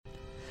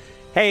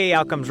Hey,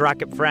 Outcomes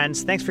Rocket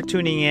friends. Thanks for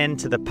tuning in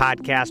to the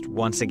podcast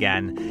once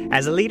again.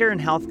 As a leader in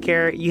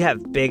healthcare, you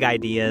have big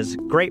ideas,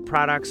 great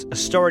products, a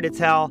story to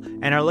tell,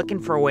 and are looking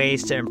for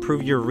ways to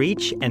improve your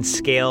reach and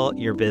scale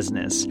your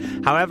business.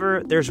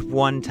 However, there's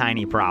one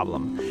tiny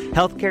problem.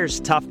 Healthcare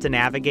is tough to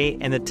navigate,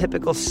 and the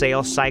typical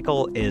sales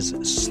cycle is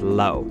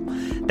slow.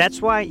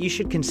 That's why you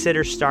should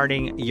consider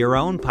starting your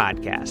own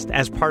podcast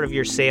as part of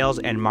your sales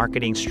and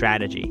marketing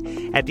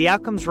strategy. At the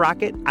Outcomes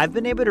Rocket, I've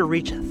been able to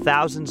reach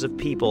thousands of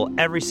people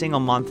every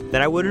single month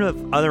that I wouldn't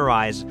have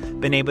otherwise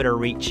been able to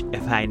reach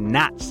if I had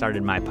not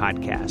started my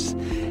podcast.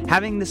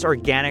 Having this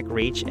organic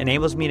reach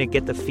enables me to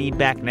get the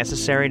feedback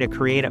necessary to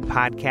create a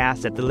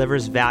podcast that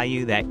delivers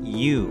value that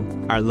you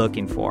are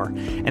looking for.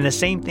 And the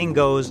same thing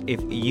goes if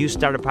you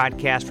start a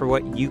podcast for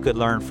what you could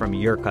learn from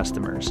your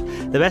customers.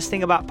 The best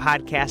thing about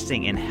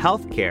podcasting in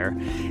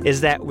healthcare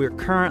is that we're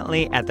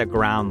currently at the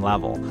ground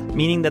level,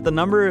 meaning that the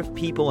number of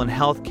people in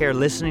healthcare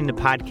listening to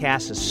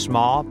podcasts is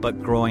small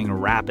but growing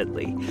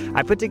rapidly.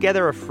 I put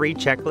together a free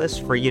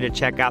checklist for you to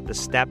check out the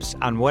steps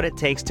on what it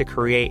takes to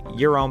create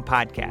your own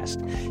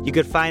podcast. You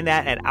could find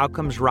that at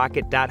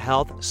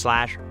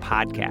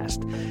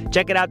outcomesrocket.health/podcast.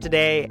 Check it out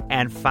today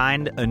and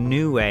find a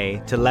new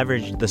way to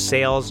leverage the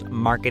sales,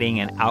 marketing,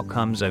 and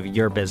outcomes of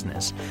your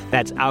business.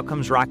 That's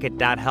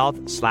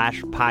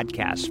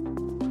outcomesrocket.health/podcast.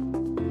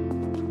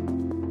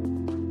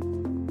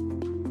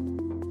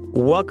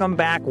 Welcome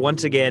back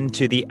once again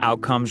to the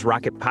Outcomes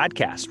Rocket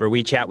podcast, where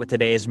we chat with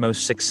today's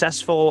most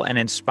successful and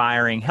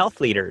inspiring health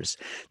leaders.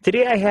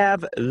 Today I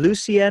have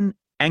Lucien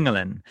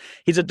Engelen.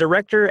 He's a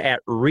director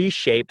at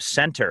Reshape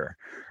Center,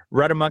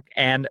 Rudamuk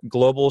and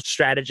Global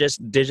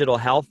Strategist Digital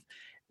Health,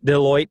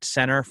 Deloitte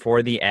Center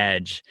for the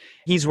Edge.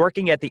 He's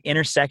working at the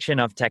intersection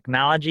of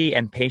technology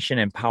and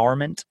patient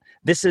empowerment.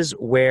 This is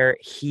where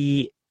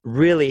he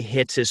really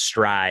hits his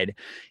stride.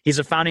 He's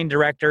a founding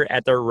director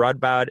at the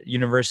Radboud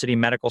University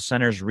Medical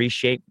Center's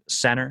Reshape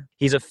Center.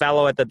 He's a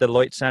fellow at the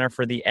Deloitte Center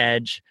for the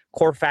Edge,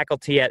 core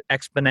faculty at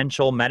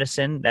Exponential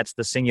Medicine. That's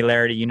the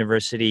Singularity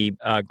University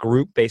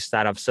group based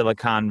out of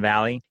Silicon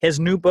Valley. His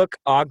new book,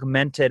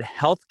 Augmented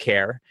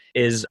Healthcare,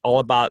 is all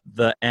about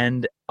the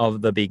end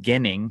of the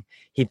beginning.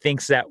 He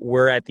thinks that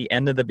we're at the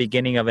end of the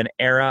beginning of an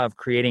era of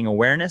creating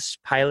awareness,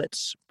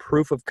 pilots,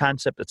 proof of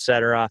concept,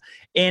 etc.,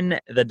 in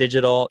the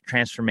digital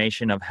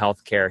transformation of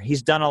healthcare.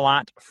 He's done a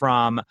lot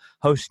from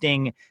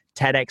hosting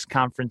TEDx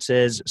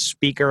conferences,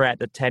 speaker at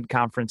the TED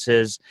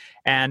conferences,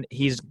 and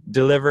he's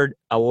delivered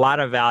a lot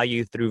of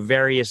value through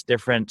various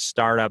different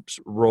startups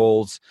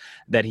roles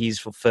that he's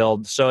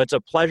fulfilled. So it's a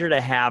pleasure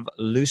to have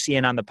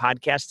Lucien on the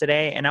podcast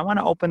today, and I want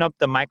to open up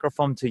the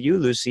microphone to you,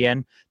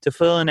 Lucien, to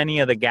fill in any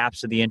of the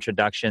gaps of the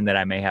introduction that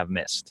I may have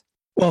missed.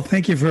 Well,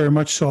 thank you very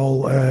much,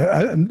 Saul.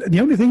 The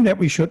only thing that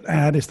we should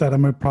add is that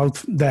I'm a proud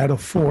dad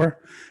of 4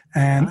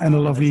 and a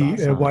lovely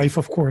awesome. Wife,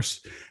 of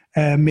course,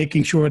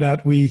 making sure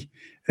that we,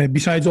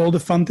 besides all the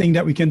fun thing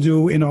that we can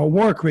do in our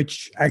work,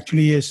 which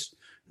actually is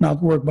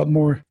not work, but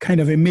more kind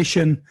of a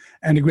mission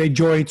and a great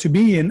joy to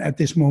be in at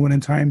this moment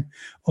in time,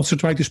 also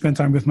try to spend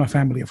time with my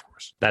family, of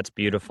course. That's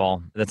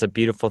beautiful. That's a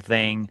beautiful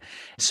thing.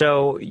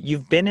 So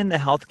you've been in the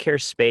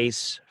healthcare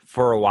space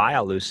for a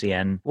while,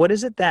 Lucien. What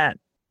is it that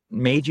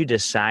made you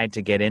decide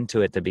to get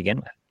into it to begin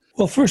with?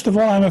 Well, first of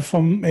all, I'm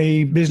from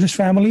a business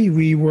family.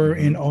 We were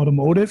in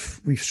automotive.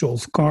 We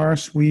sold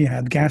cars. We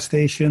had gas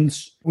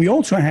stations. We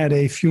also had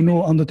a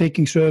funeral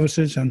undertaking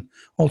services and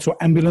also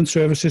ambulance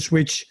services,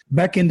 which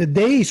back in the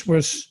days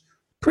was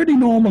pretty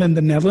normal in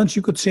the Netherlands,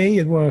 you could say.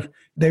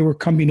 They were a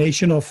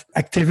combination of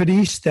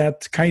activities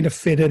that kind of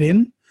fitted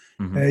in.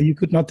 Mm-hmm. You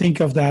could not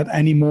think of that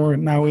anymore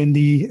now in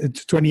the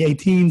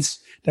 2018s,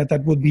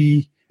 that would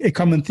be a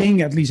common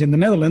thing, at least in the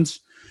Netherlands.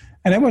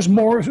 And I was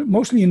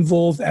mostly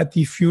involved at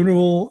the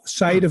funeral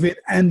side of it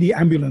and the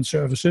ambulance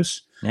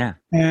services. Yeah.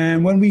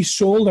 And when we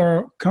sold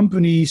our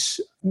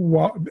companies,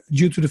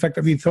 due to the fact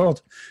that we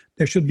thought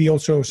there should be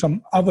also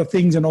some other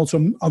things and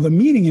also other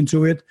meaning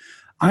into it,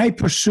 I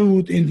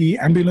pursued in the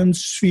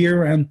ambulance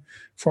sphere and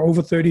for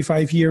over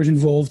 35 years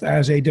involved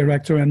as a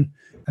director and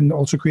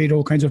also create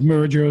all kinds of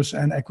mergers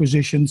and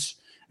acquisitions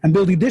and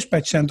building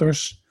dispatch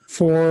centers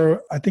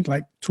for, I think,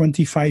 like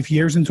 25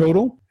 years in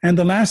total. And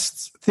the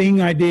last thing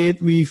I did,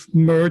 we've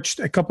merged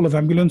a couple of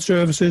ambulance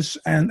services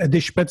and a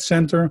dispatch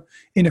center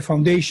in a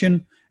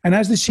foundation. And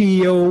as the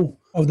CEO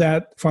of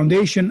that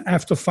foundation,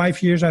 after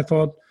 5 years, I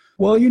thought,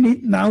 well, you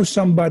need now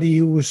somebody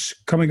who is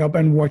coming up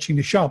and watching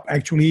the shop,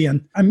 actually.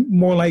 And I'm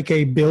more like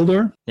a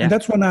builder. Yeah. And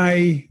that's when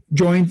I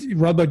joined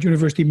Radboud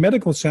University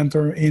Medical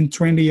Center in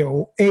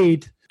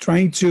 2008,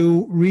 trying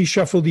to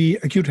reshuffle the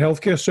acute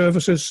healthcare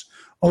services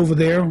over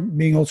there,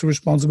 being also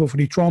responsible for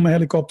the trauma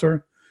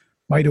helicopter.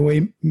 By the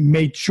way,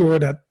 made sure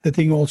that the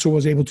thing also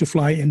was able to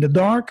fly in the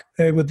dark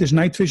with this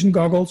night vision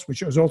goggles,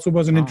 which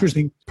was an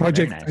interesting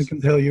project, nice. I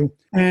can tell you.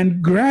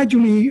 And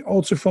gradually,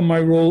 also from my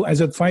role as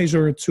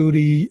advisor to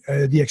the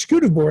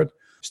executive board,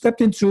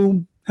 stepped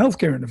into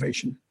healthcare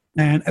innovation.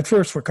 And at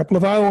first for a couple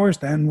of hours,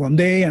 then one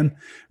day, and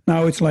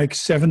Now it's like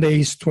 7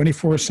 days,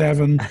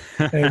 24/7.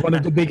 One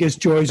of the biggest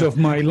joys of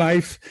my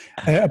life,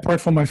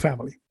 apart from my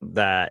family.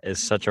 That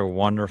is such a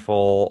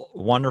wonderful,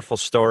 wonderful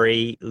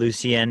story,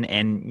 Lucien.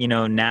 And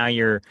now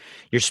you're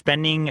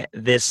spending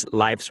this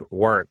life's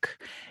work.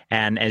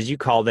 And as you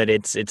called it,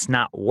 it's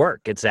not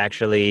work. It's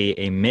actually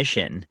a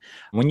mission.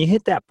 When you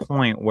hit that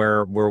point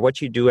where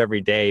what you do every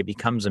day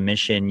becomes a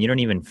mission, you don't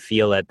even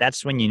feel it.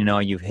 That's when you know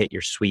you've hit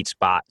your sweet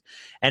spot.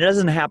 And it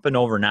doesn't happen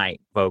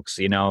overnight, folks.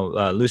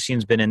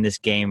 Lucien's been in this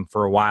game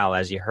for a while,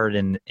 as you heard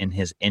in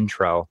his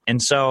intro.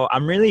 And so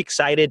I'm really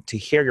excited to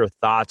hear your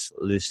thoughts,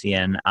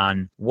 Lucien,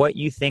 on what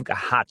you think a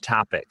hot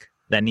topic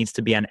that needs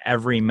to be on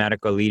every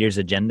medical leader's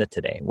agenda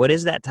today. What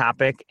is that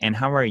topic, and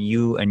how are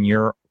you and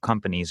your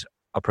companies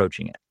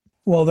approaching it?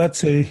 Well,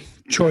 that's a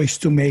choice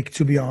to make,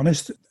 to be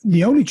honest.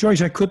 The only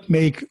choice I could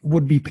make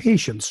would be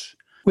patience,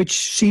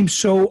 which seems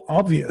so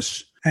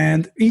obvious.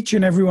 And each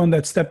and everyone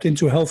that stepped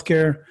into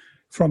healthcare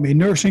from a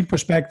nursing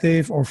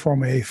perspective or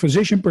from a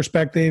physician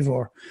perspective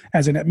or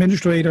as an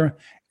administrator,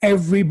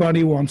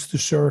 everybody wants to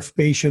serve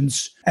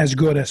patients as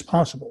good as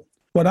possible.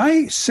 What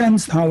I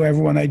sensed,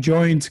 however, when I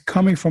joined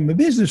coming from a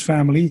business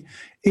family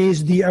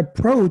is the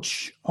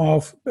approach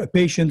of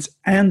patients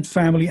and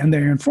family and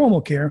their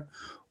informal care,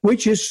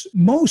 which is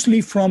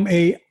mostly from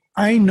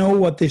I know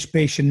what this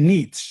patient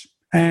needs.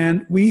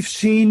 And we've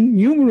seen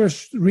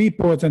numerous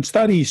reports and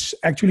studies.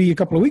 Actually, a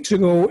couple of weeks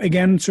ago,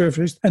 again,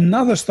 surfaced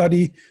another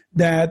study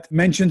that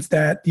mentions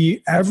that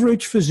the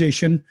average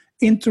physician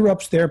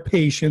interrupts their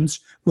patients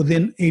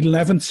within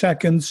 11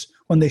 seconds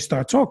when they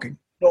start talking,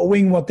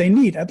 knowing what they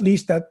need, at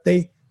least that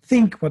they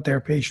think what their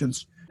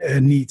patients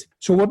need.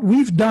 So what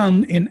we've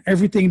done in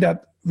everything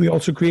that we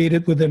also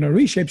created within our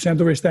Reshape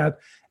Center is that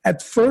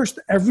at first,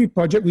 every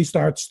project we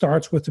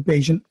starts with the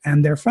patient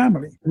and their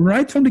family,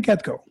 right from the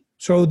get-go.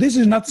 So this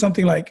is not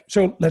something like,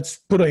 so let's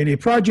put in a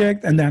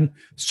project and then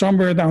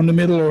somewhere down the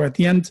middle or at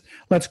the end,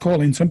 let's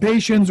call in some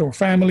patients or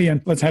family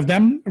and let's have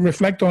them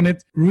reflect on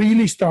it,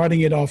 really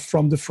starting it off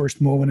from the first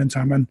moment in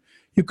time. And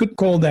you could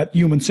call that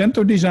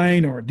human-centered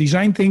design or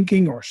design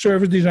thinking or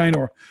service design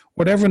or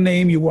whatever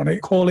name you want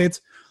to call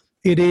it.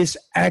 It is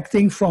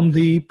acting from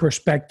the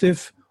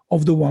perspective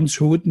of the ones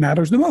who it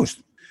matters the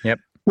most. Yep.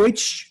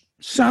 Which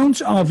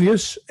sounds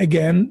obvious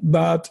again,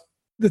 but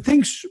the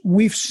things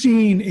we've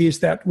seen is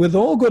that with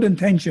all good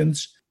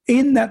intentions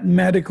in that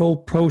medical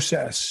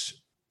process,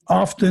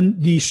 often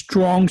the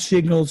strong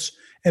signals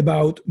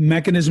about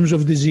mechanisms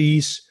of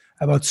disease,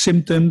 about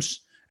symptoms,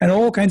 and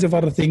all kinds of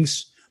other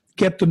things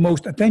get the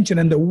most attention.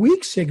 And the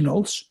weak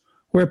signals,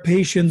 where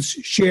patients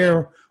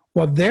share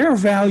what their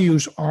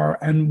values are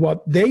and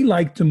what they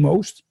like the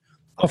most,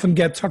 often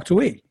get tucked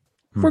away.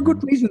 For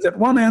good reasons at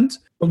one end.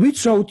 What we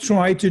so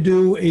try to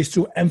do is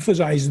to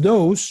emphasize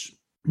those,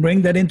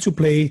 bring that into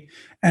play,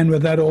 and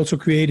with that also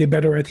create a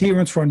better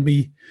adherence from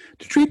the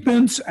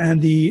treatments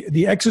and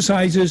the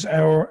exercises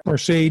or per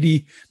se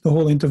the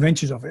whole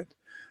interventions of it.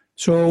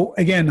 So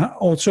again,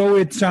 also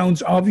it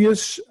sounds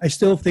obvious. I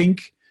still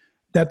think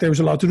that there's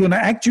a lot to do. And I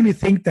actually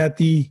think that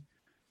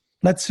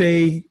let's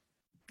say,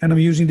 and I'm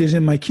using this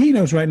in my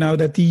keynotes right now,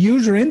 that the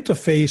user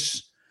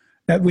interface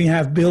that we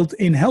have built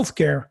in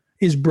healthcare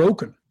is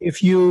broken.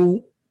 If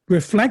you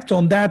reflect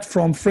on that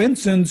from, for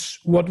instance,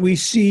 what we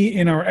see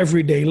in our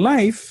everyday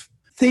life,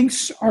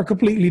 things are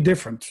completely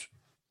different.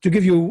 To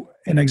give you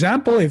an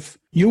example, if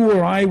you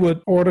or I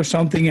would order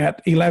something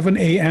at 11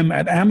 a.m.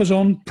 at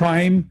Amazon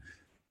Prime,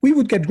 we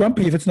would get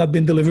grumpy if it's not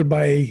been delivered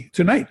by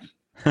tonight.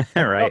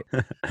 Right.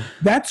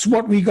 That's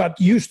what we got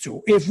used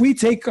to. If we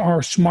take our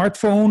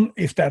smartphone,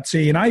 if that's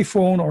an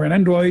iPhone or an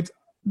Android,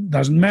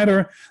 doesn't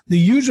matter. The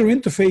user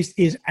interface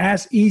is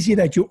as easy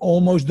that you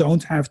almost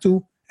don't have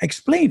to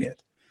explain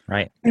it.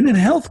 Right. And in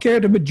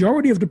healthcare, the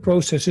majority of the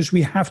processes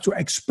we have to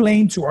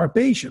explain to our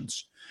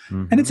patients.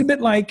 Mm-hmm. And it's a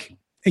bit like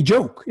a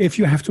joke. If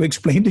you have to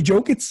explain the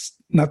joke, it's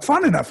not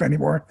fun enough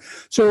anymore.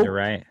 So you're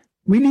right.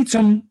 We need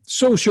some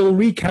social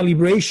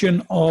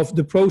recalibration of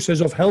the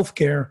process of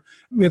healthcare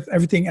with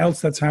everything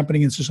else that's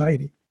happening in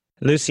society.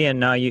 Lucien,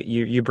 no,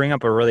 you bring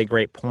up a really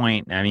great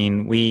point. I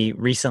mean, we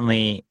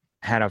recently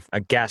had a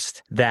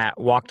guest that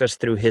walked us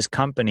through his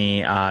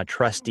company,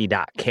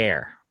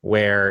 Trusty.care,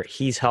 where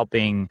he's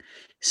helping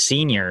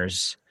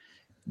seniors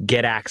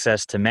get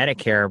access to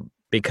Medicare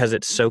because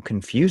it's so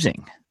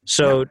confusing.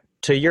 So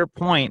to your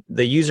point,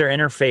 the user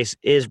interface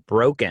is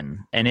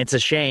broken, and it's a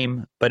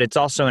shame, but it's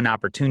also an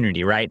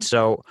opportunity, right?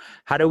 So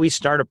how do we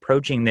start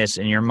approaching this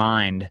in your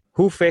mind?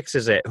 Who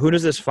fixes it? Who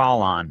does this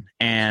fall on?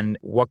 And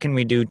what can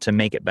we do to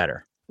make it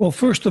better? Well,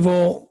 first of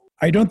all,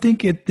 I don't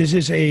think this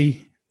is a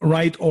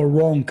right or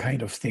wrong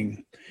kind of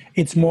thing.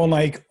 It's more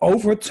like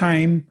over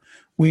time,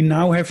 we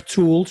now have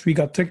tools, we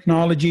got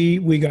technology,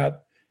 we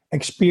got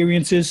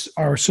experiences,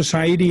 our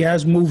society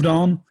has moved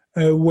on,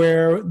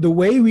 where the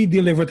way we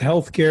delivered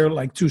healthcare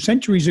like 2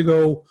 centuries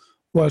ago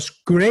was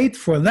great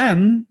for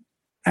then.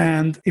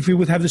 And if we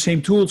would have the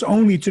same tools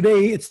only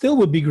today, it still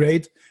would be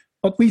great,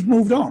 but we've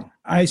moved on.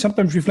 I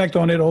sometimes reflect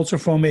on it also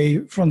for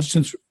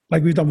instance,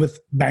 like we've done with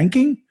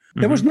banking.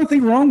 There was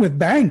nothing wrong with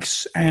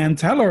banks and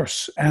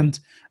tellers and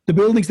the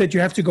buildings that you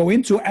have to go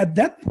into at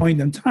that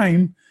point in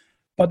time.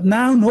 But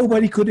now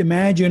nobody could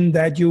imagine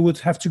that you would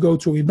have to go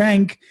to a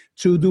bank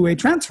to do a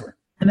transfer.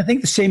 And I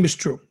think the same is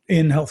true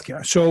in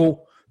healthcare.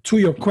 So to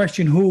your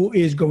question, who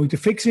is going to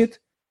fix it?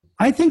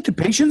 I think the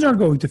patients are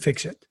going to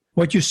fix it.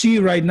 What you see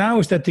right now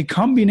is that the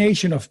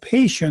combination of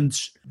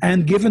patients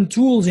and given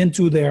tools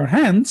into their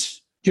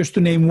hands, just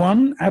to name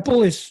one,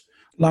 Apple is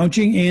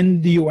launching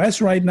in the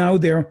US right now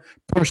their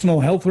personal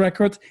health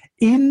record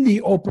in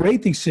the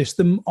operating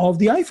system of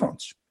the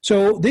iPhones.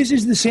 So this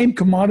is the same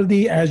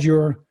commodity as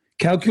your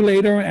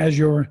calculator, as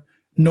your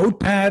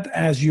notepad,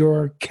 as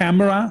your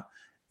camera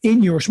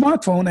in your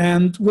smartphone.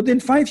 And within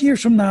 5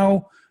 years from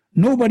now,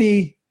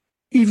 nobody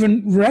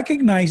even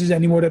recognizes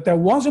anymore that there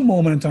was a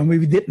moment in time where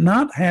we did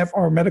not have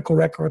our medical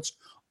records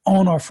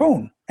on our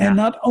phone. And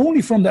not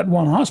only from that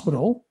one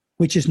hospital,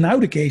 which is now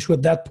the case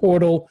with that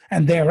portal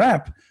and their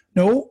app.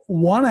 No,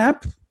 one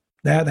app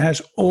that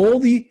has all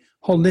the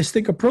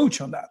holistic approach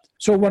on that.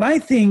 So what I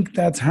think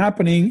that's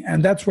happening,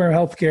 and that's where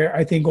healthcare,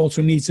 I think,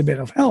 also needs a bit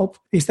of help,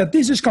 is that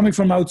this is coming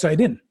from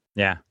outside in.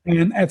 Yeah.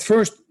 And at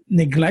first,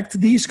 neglect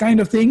these kind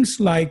of things,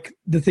 like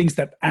the things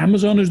that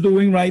Amazon is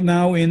doing right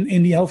now in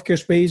the healthcare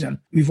space. And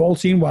we've all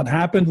seen what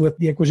happened with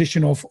the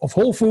acquisition of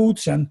Whole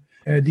Foods and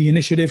the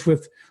initiative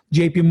with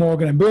JP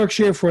Morgan and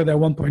Berkshire for their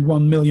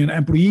 1.1 million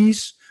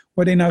employees,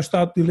 where they now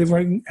start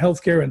delivering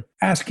healthcare and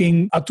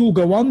asking Atul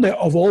Gawande,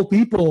 of all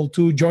people,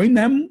 to join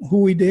them,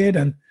 who he did.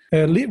 And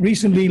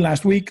recently,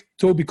 last week,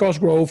 Toby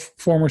Cosgrove,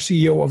 former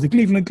CEO of the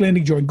Cleveland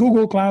Clinic, joined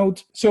Google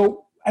Cloud.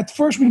 So at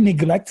first we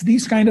neglect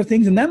these kind of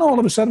things, and then all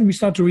of a sudden we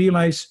start to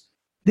realize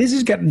this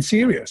is getting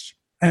serious.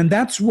 And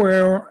that's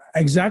where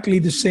exactly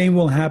the same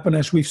will happen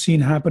as we've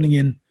seen happening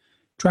in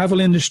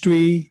travel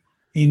industry,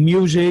 in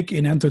music,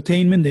 in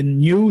entertainment, in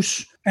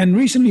news, and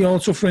recently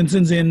also, for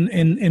instance,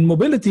 in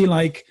mobility,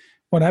 like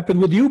what happened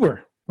with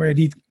Uber, where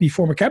the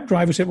former cab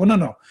driver said, well,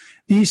 no,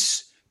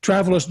 these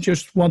travelers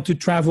just want to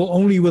travel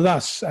only with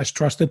us as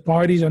trusted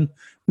parties, and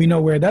we know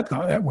where that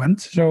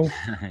went. So,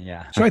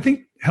 So I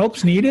think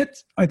help's needed.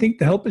 I think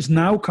the help is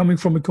now coming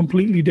from a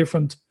completely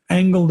different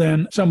angle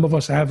than some of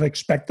us have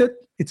expected.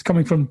 It's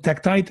coming from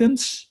tech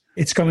titans.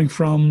 It's coming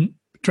from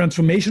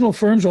transformational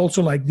firms,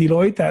 also like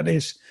Deloitte, that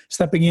is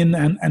stepping in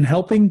and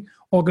helping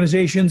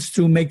organizations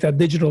to make that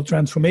digital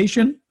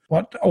transformation.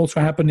 What also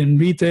happened in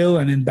retail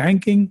and in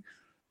banking.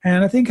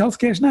 And I think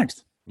healthcare is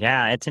next.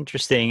 Yeah, it's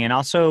interesting. And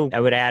also, I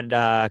would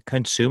add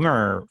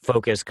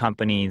consumer-focused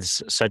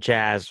companies such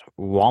as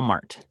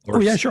Walmart.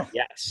 Sure.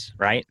 Yes,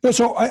 right?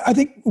 So I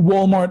think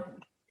Walmart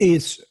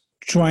is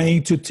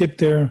trying to tip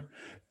their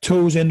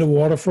toes in the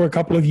water for a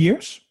couple of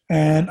years.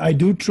 And I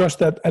do trust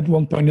that at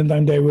one point in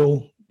time, they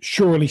will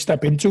surely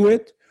step into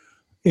it.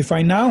 If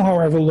I now,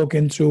 however, look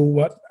into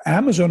what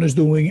Amazon is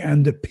doing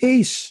and the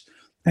pace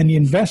and the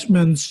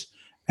investments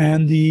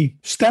and the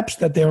steps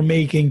that they're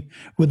making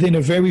within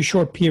a very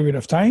short period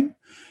of time,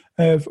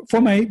 for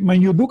my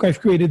new book,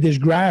 I've created this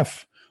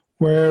graph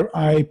where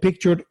I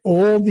pictured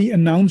all the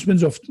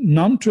announcements of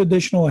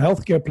non-traditional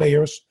healthcare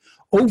players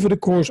over the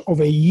course of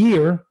a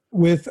year,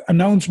 with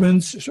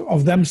announcements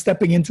of them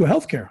stepping into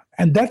healthcare.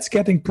 And that's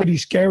getting pretty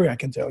scary, I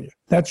can tell you.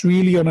 That's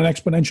really on an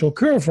exponential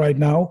curve right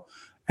now.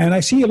 And I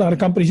see a lot of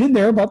companies in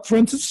there, but for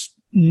instance,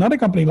 not a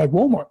company like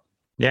Walmart.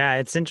 Yeah,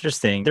 it's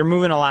interesting. They're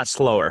moving a lot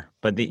slower.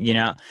 But,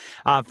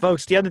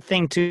 folks, the other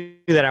thing, too,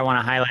 that I want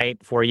to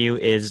highlight for you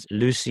is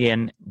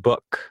Lucien's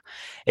book.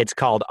 It's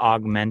called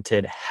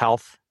Augmented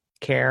Health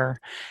Care,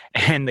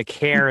 and the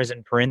care is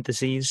in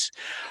parentheses,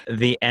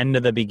 the end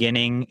of the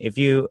beginning. If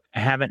you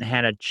haven't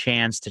had a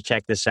chance to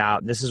check this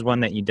out, this is one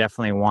that you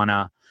definitely want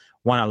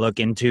to look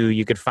into.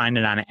 You could find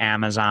it on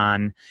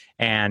Amazon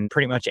and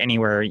pretty much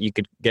anywhere you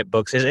could get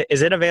books.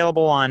 Is it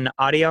available on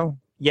audio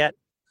yet?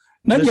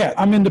 Not yet.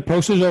 I'm in the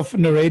process of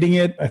narrating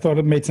it. I thought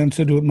it made sense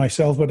to do it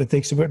myself, but it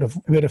takes a bit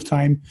of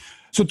time.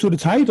 So to the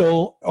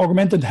title,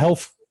 Augmented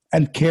Health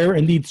and Care,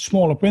 indeed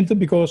smaller printed,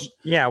 because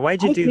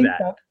why'd you do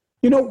that?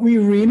 We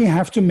really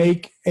have to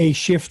make a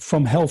shift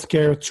from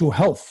healthcare to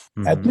health.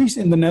 Mm-hmm. At least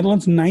in the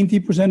Netherlands,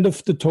 90%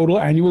 of the total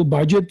annual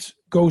budget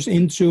goes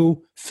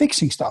into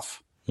fixing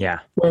stuff. Yeah.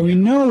 Where we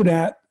know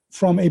that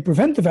from a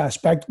preventive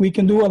aspect, we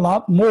can do a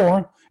lot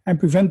more and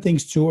prevent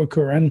things to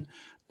occur. And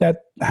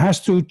that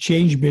has to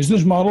change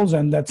business models.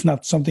 And that's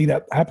not something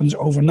that happens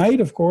overnight,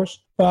 of course.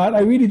 But I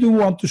really do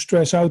want to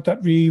stress out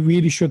that we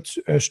really should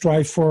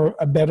strive for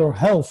a better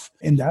health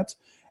in that.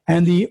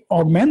 And the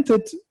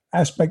augmented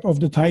aspect of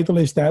the title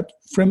is that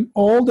from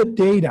all the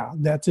data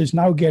that is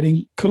now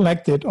getting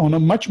collected on a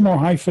much more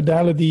high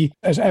fidelity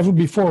as ever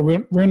before,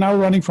 we're now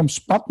running from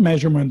spot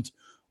measurement,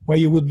 where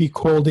you would be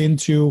called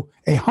into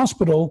a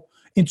hospital,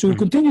 into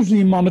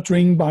continuously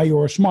monitoring by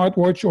your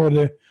smartwatch, or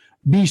the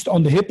beast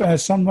on the hip,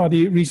 as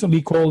somebody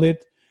recently called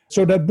it.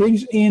 So that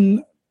brings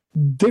in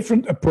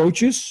different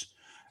approaches.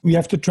 We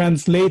have to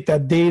translate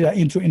that data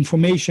into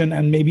information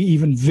and maybe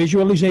even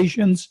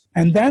visualizations.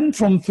 And then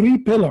from three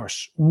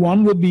pillars,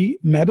 one would be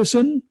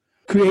medicine,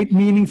 create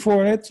meaning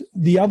for it.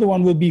 The other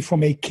one will be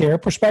from a care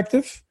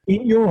perspective,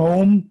 in your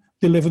home,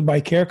 delivered by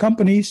care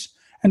companies.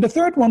 And the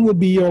third one would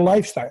be your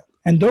lifestyle.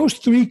 And those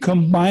three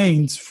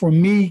combined, for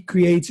me,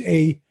 creates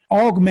a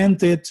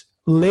augmented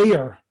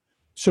layer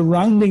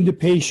surrounding the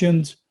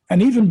patient,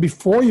 and even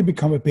before you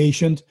become a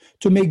patient,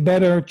 to make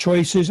better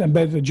choices and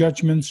better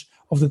judgments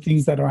of the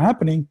things that are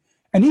happening,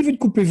 and even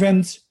could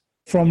prevent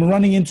from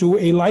running into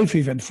a life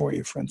event for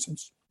you, for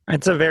instance.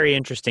 It's a very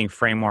interesting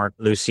framework,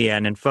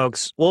 Lucien. And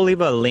folks, we'll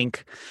leave a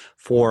link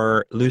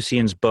for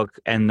Lucien's book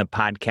and the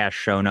podcast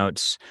show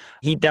notes.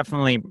 He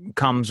definitely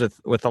comes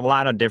with a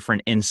lot of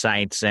different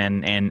insights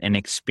and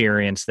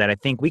experience that I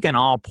think we can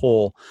all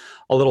pull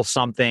a little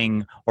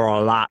something or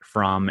a lot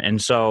from. And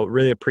so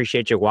really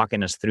appreciate you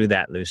walking us through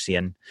that,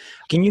 Lucien.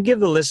 Can you give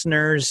the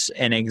listeners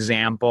an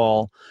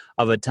example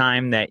of a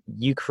time that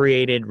you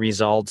created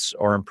results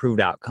or improved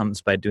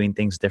outcomes by doing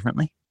things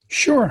differently?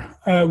 Sure.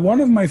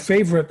 One of my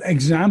favorite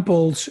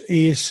examples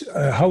is,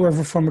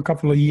 however, from a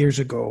couple of years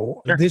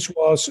ago. Sure. This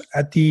was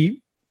at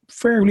the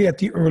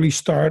early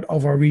start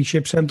of our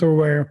Reshape Center,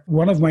 where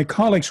one of my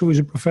colleagues, who is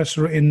a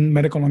professor in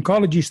medical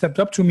oncology, stepped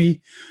up to me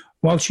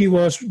while she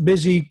was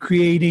busy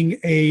creating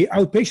a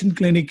outpatient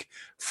clinic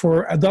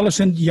for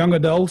adolescent young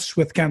adults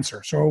with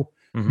cancer. So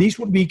these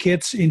would be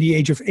kids in the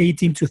age of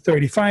 18 to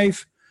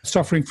 35,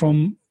 suffering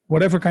from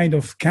whatever kind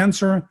of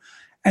cancer,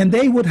 and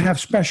they would have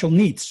special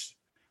needs.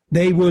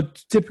 They would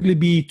typically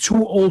be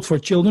too old for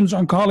children's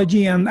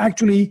oncology and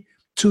actually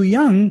too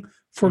young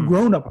for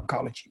grown-up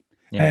oncology.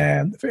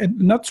 Yeah. And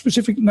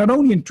not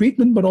only in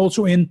treatment, but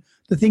also in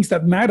the things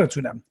that matter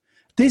to them.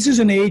 This is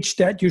an age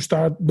that you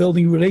start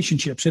building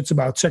relationships. It's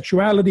about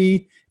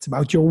sexuality, it's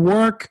about your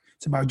work,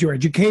 it's about your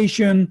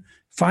education,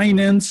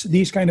 finance,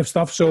 these kind of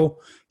stuff. So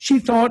she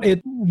thought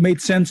it made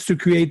sense to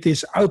create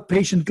this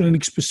outpatient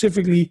clinic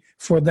specifically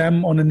for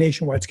them on a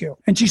nationwide scale.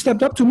 And she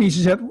stepped up to me.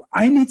 She said,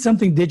 I need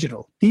something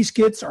digital. These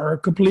kids are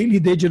completely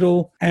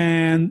digital.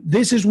 And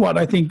this is what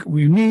I think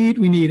we need.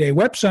 We need a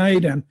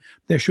website, and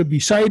there should be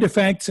side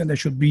effects, and there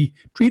should be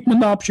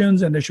treatment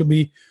options, and there should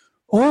be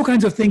all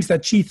kinds of things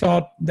that she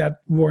thought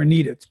that were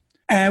needed.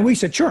 And we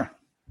said, sure.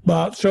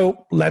 But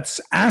so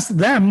let's ask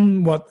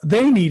them what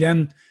they need.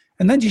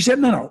 And then she said,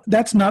 no,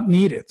 that's not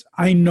needed.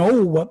 I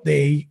know what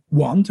they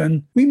want.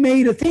 And we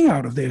made a thing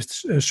out of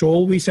this,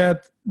 Saul. We said,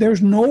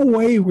 there's no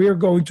way we're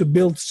going to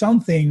build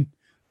something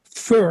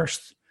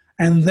first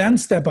and then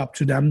step up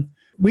to them.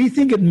 We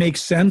think it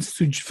makes sense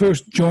to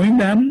first join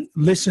them,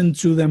 listen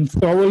to them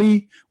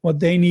thoroughly,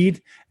 what they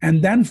need,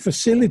 and then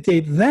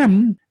facilitate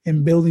them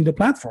in building the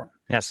platform.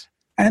 Yes.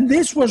 And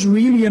this was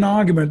really an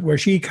argument where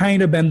she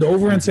kind of bent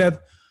over and said,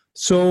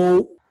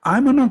 so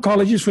I'm an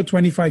oncologist for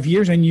 25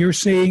 years, and you're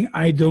saying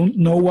I don't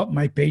know what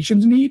my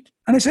patients need?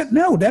 And I said,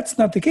 no, that's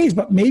not the case.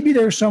 But maybe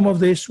there's some of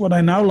this, what I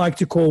now like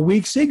to call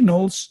weak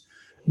signals,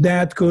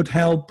 that could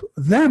help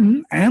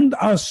them and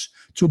us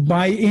to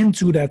buy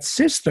into that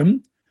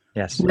system.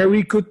 Yes. Where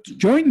we could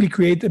jointly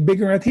create a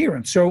bigger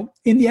adherence. So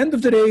in the end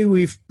of the day,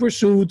 we've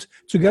pursued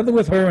together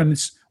with her, and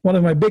it's one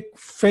of my big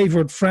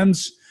favorite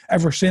friends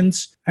ever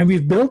since. And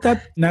we've built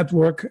that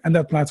network, and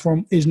that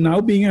platform is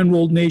now being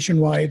enrolled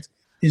nationwide,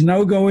 is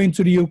now going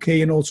to the UK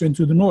and also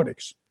into the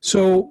Nordics.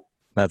 So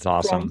that's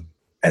awesome.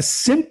 As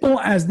simple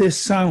as this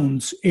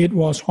sounds, it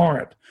was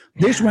hard.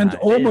 This went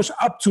almost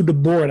up to the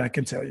board, I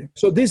can tell you.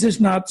 So this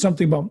is not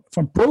something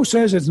from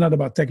process. It's not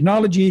about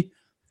technology.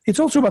 It's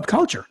also about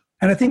culture.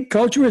 And I think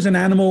culture is an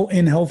animal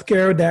in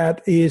healthcare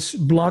that is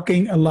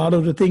blocking a lot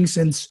of the things,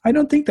 since I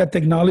don't think that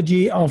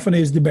technology often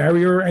is the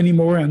barrier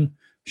anymore. And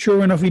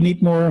sure enough, we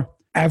need more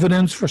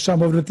evidence for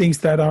some of the things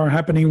that are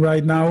happening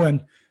right now.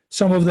 And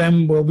some of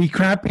them will be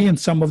crappy and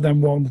some of them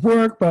won't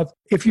work. But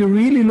if you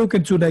really look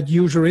into that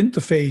user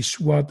interface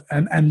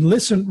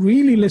and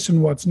really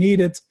listen what's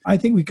needed, I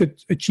think we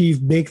could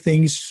achieve big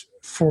things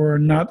for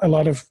not a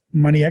lot of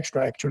money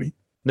extra, actually.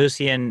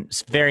 Lucien,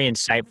 very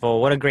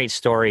insightful. What a great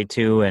story,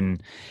 too.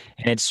 And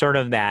it's sort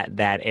of that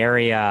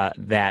area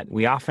that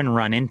we often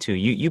run into.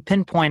 You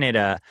pinpointed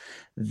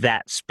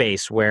that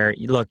space where,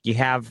 look, you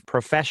have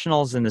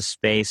professionals in the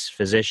space,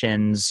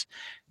 physicians,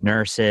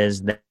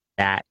 nurses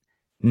that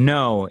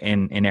know,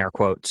 in air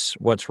quotes,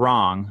 what's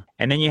wrong.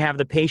 And then you have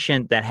the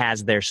patient that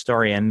has their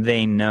story, and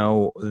they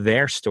know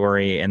their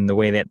story and the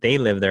way that they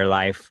live their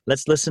life.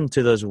 Let's listen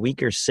to those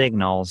weaker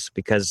signals,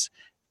 because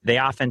they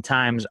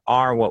oftentimes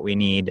are what we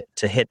need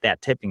to hit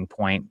that tipping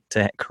point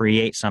to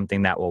create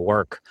something that will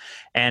work.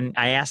 And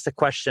I ask the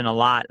question a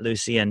lot,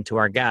 Lucien, to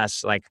our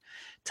guests, like,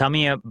 tell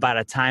me about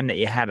a time that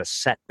you had a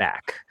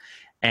setback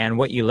and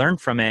what you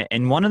learned from it.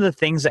 And one of the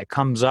things that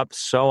comes up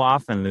so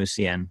often,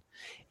 Lucien,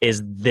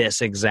 is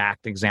this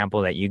exact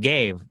example that you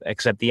gave,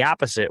 except the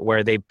opposite,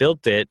 where they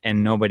built it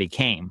and nobody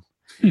came.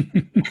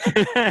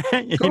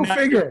 Go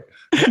figure.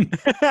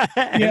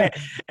 Yeah.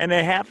 And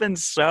it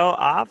happens so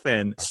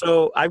often.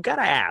 So I've got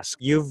to ask,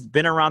 you've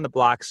been around the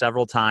block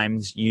several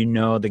times, you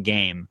know the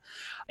game.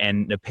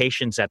 and the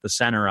patient's at the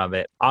center of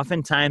it,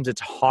 oftentimes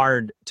it's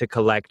hard to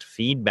collect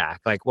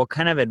feedback. Like, what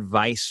kind of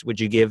advice would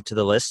you give to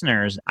the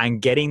listeners on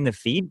getting the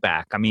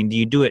feedback? I mean, do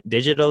you do it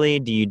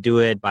digitally? Do you do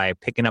it by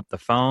picking up the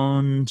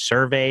phone,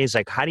 surveys?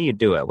 Like, how do you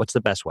do it? What's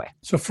the best way?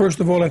 So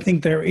first of all, I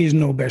think there is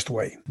no best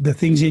way. The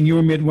things in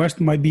your Midwest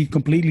might be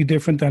completely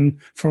different than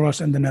for us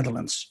in the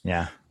Netherlands.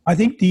 Yeah. I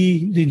think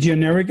the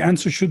generic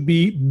answer should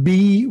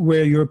be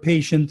where your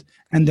patient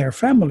and their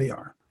family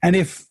are. And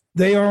if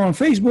they are on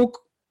Facebook,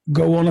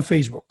 go on a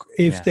Facebook.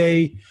 If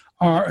they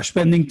are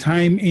spending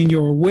time in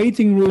your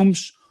waiting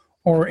rooms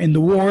or in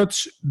the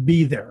wards,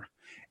 be there.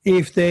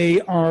 If they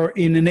are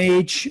in an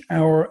age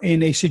or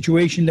in a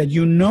situation that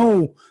you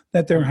know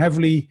that they're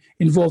heavily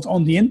involved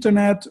on the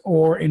internet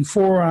or in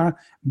fora,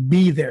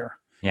 be there.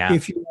 Yeah.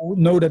 If you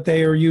know that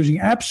they are using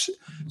apps.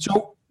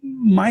 So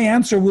my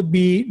answer would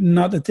be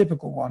not a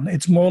typical one.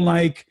 It's more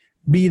like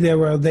be there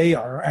where they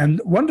are.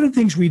 And one of the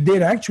things we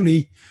did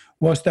actually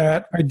was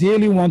that I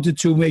really wanted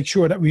to make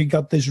sure that we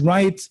got this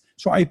right.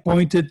 So I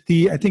appointed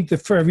the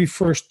very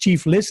first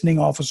chief listening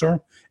officer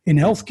in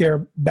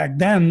healthcare back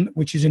then,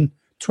 which is in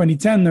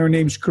 2010. Her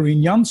name's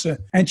Corinne Jansen.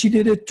 And she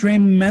did a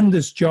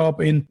tremendous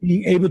job in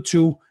being able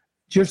to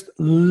just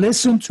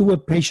listen to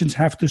what patients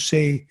have to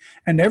say.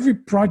 And every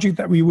project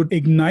that we would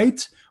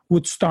ignite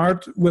would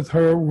start with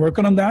her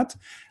working on that.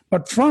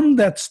 But from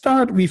that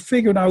start, we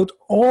figured out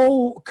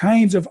all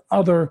kinds of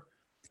other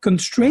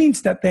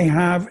constraints that they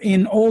have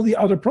in all the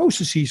other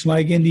processes,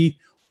 like in the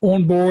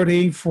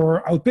onboarding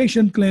for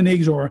outpatient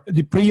clinics or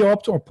the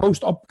pre-op or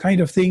post-op kind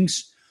of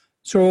things.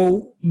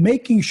 So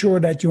making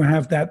sure that you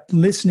have that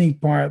listening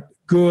part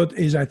good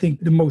is, I think,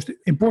 the most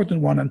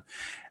important one.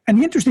 And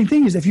the interesting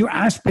thing is, if you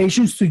ask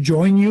patients to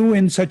join you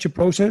in such a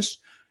process,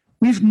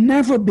 we've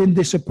never been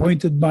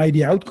disappointed by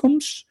the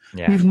outcomes.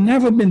 Yeah. We've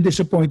never been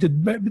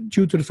disappointed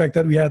due to the fact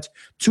that we had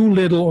too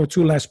little or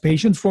too less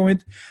patients for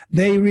it.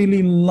 They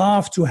really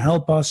love to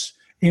help us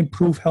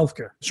improve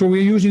healthcare. So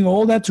we're using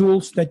all that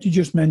tools that you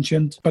just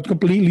mentioned, but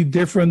completely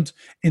different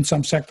in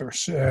some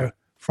sectors.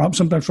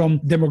 Sometimes from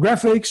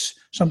demographics,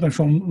 sometimes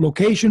from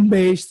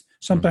location-based,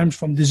 sometimes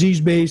from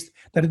disease-based,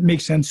 that it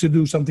makes sense to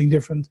do something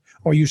different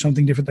or use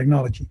something different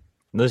technology.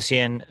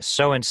 Lucien,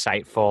 so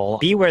insightful.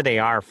 Be where they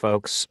are,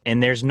 folks,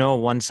 and there's no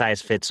one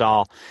size fits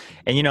all.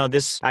 And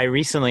I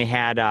recently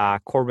had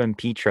Corbin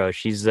Petro.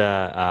 She's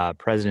the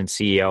president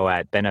CEO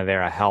at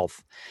Benevera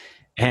Health.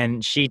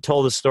 And she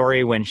told a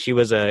story when she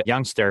was a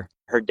youngster.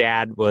 Her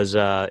dad was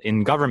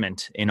in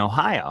government in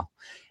Ohio.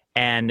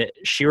 And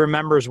she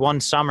remembers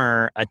one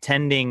summer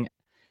attending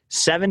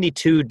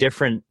 72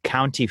 different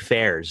county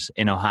fairs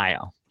in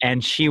Ohio.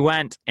 And she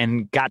went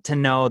and got to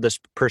know the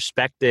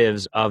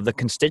perspectives of the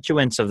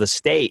constituents of the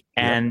state.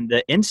 And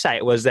the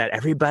insight was that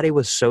everybody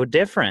was so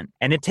different.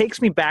 And it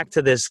takes me back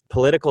to this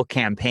political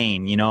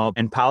campaign.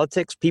 In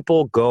politics,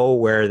 people go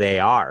where they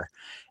are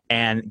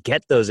and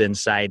get those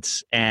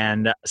insights.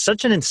 And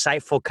such an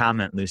insightful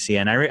comment,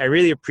 Lucien. I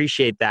really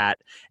appreciate that.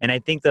 And I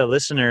think the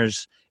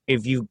listeners,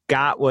 if you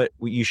got what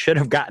you should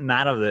have gotten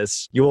out of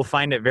this, you will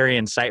find it very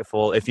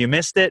insightful. If you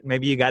missed it,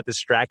 maybe you got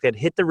distracted,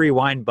 hit the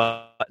rewind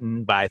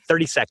button by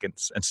 30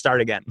 seconds and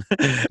start again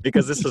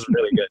because this was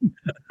really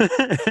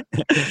good.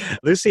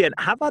 Lucien,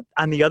 how about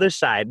on the other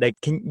side?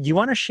 You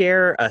want to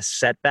share a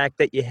setback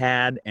that you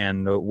had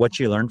and what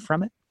you learned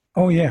from it?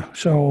 Oh, yeah.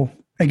 So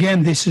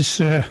again, this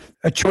is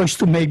a choice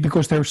to make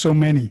because there are so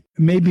many.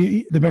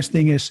 Maybe the best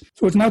thing is,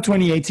 so it's now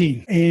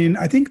 2018. In,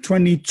 I think,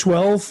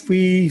 2012,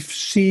 we've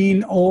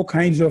seen all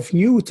kinds of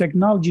new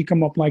technology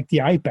come up, like the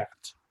iPad,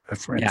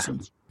 for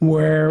instance,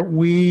 where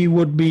we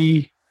would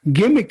be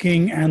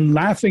gimmicking and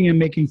laughing and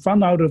making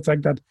fun out of the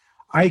fact that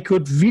I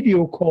could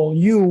video call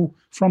you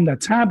from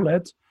that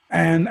tablet.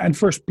 And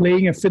first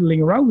playing and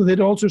fiddling around with it,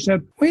 also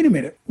said, wait a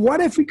minute, what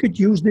if we could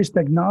use this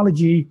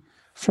technology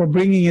for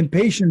bringing in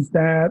patients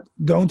that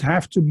don't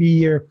have to be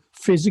here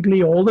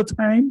physically all the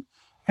time?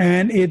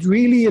 And it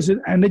really is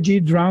an energy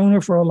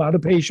drowner for a lot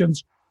of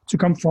patients to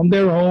come from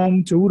their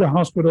home to the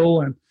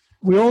hospital. And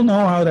we all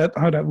know how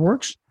that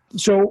works.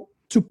 So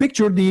to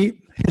picture the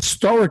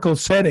historical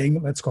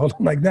setting, let's call it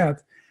like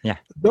that,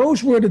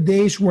 those were the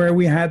days where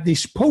we had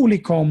these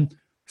Polycom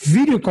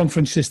video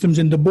conference systems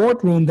in the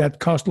boardroom that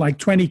cost like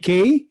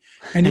 $20K.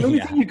 And the only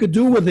thing you could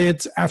do with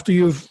it after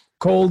you've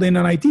called in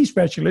an IT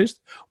specialist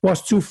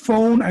was to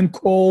phone and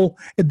call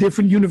a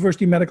different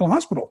university medical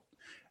hospital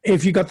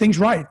if you got things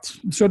right.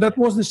 So that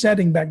was the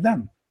setting back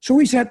then. So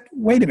we said,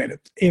 wait a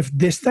minute, if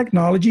this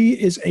technology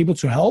is able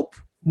to help,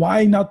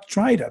 why not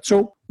try that?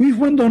 So we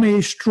went on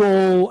a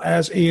stroll,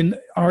 as in,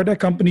 are there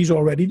companies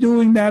already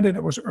doing that? And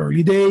it was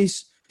early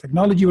days,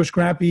 technology was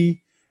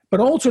crappy, but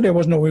also there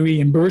was no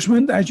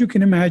reimbursement, as you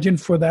can imagine,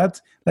 for that.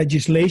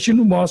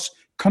 Legislation was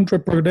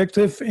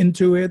counterproductive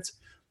into it.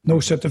 No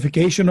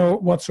certification or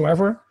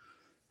whatsoever.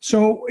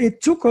 So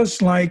it took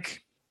us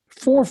like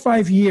 4 or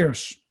 5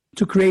 years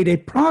to create a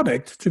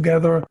product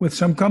together with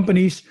some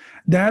companies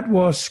that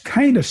was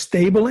kind of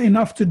stable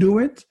enough to do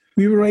it.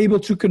 We were able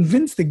to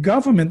convince the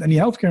government and the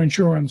healthcare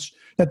insurance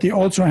that they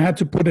also had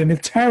to put in a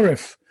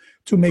tariff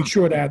to make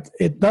sure that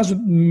it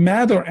doesn't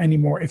matter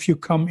anymore if you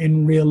come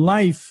in real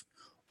life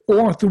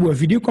or through a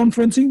video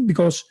conferencing,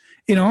 because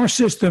in our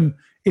system,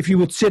 if you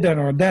would sit at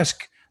our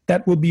desk,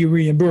 that would be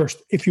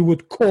reimbursed. If you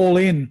would call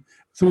in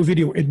through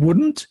video, it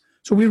wouldn't.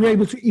 So we were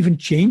able to even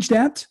change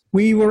that.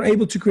 We were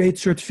able to create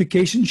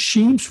certification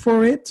schemes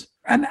for it.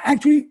 And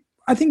actually,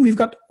 I think we've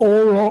got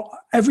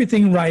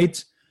everything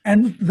right.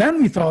 And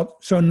then we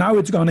thought, so now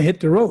it's going to hit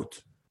the road.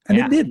 And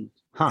it didn't.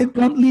 It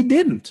bluntly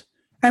didn't.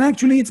 And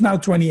actually, it's now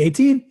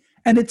 2018,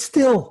 and it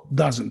still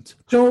doesn't.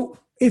 So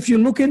if you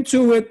look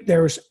into it,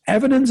 there's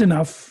evidence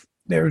enough.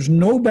 There's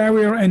no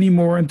barrier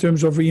anymore in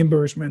terms of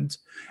reimbursement.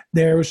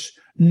 There's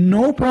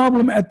no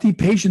problem at the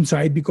patient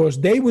side,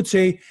 because they would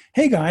say,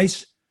 hey,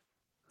 guys,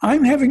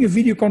 I'm having a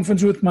video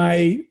conference with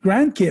my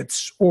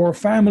grandkids or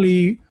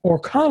family or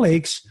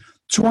colleagues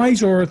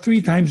twice or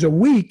 3 times a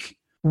week.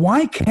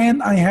 Why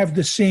can't I have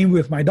the same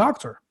with my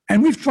doctor?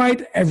 And we've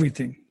tried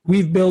everything.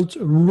 We've built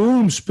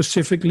rooms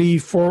specifically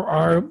for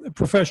our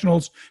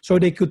professionals so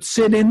they could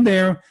sit in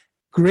there,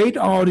 great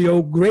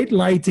audio, great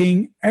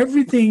lighting,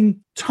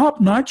 everything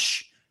top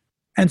notch,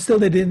 and still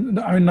they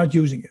are not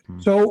using it.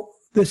 So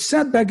the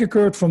setback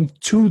occurred from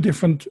 2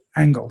 different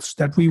angles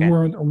that we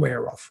weren't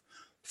aware of.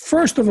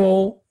 First of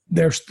all,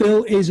 there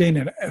still is a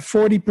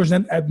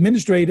 40%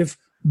 administrative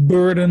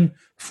burden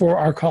for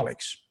our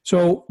colleagues.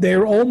 So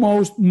they're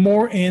almost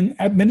more in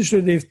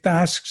administrative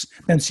tasks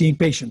than seeing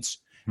patients.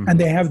 Mm-hmm. And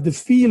they have the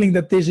feeling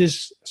that this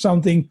is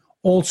something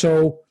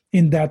also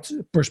in that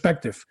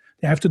perspective.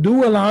 They have to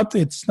do a lot.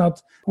 It's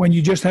not when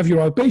you just have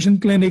your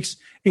outpatient clinics,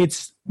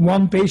 it's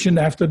one patient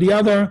after the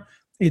other.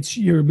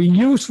 You're being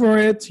used for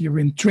it, you're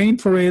being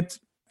trained for it,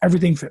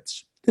 everything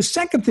fits. The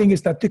second thing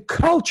is that the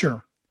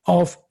culture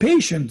of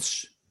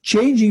patients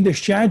changing the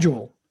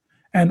schedule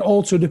and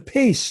also the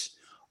pace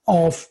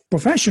of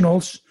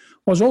professionals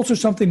was also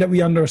something that we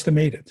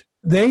underestimated.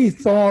 They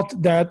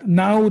thought that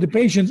now the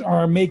patients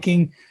are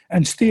making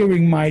and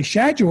steering my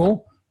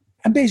schedule,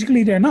 and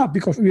basically they're not,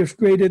 because we have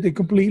created a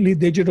completely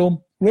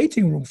digital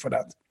waiting room for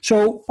that.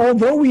 So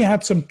although we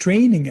had some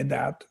training in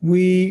that,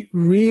 we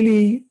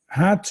really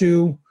had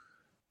to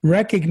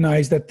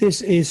recognize that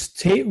this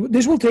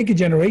will take a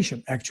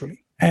generation,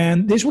 actually.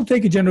 And this will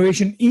take a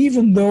generation,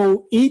 even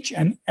though each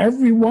and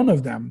every one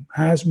of them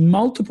has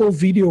multiple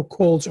video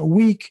calls a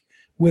week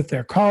with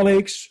their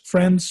colleagues,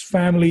 friends,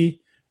 family,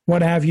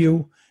 what have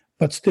you,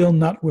 but still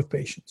not with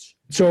patients.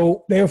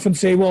 So they often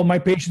say, well, my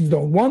patients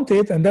don't want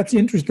it. And that's the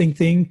interesting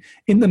thing.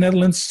 In the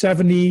Netherlands,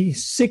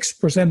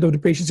 76% of the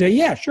patients say,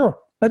 yeah, sure,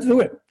 let's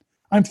do it.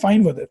 I'm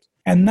fine with it.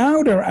 And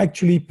now there are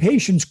actually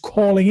patients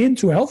calling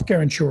into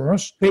healthcare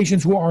insurers,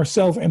 patients who are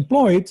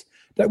self-employed,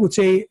 that would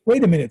say,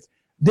 wait a minute,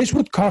 this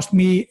would cost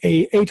me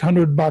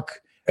 $800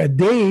 a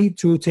day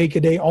to take a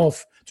day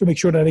off to make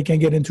sure that I can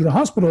get into the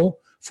hospital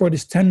for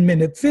this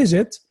 10-minute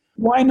visit.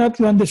 Why not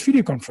run this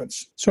video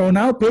conference? So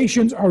now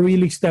patients are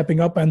really stepping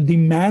up and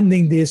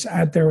demanding this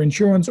at their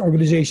insurance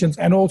organizations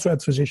and also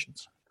at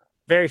physicians.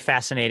 Very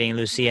fascinating,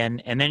 Lucien.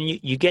 And then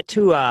you get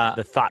to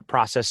the thought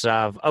process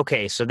of,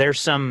 okay, so there's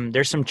some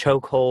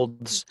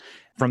chokeholds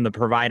from the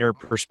provider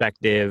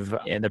perspective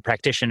and the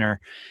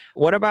practitioner.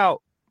 What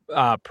about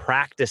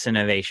practice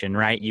innovation,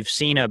 right? You've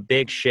seen a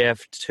big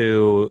shift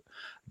to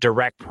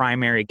direct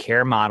primary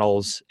care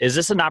models. Is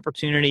this an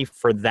opportunity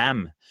for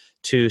them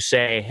to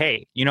say,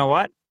 hey, you know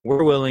what?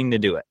 We're willing to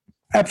do it?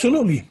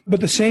 Absolutely.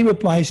 But the same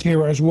applies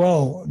here as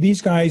well.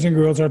 These guys and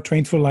girls are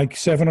trained for like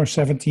 7 or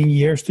 17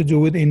 years to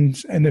do it in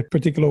a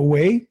particular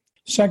way.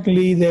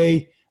 Secondly,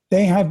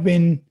 they have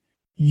been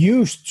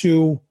used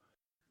to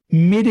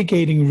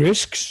mitigating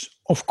risks.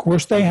 Of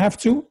course, they have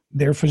to.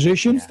 They're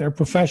physicians, they're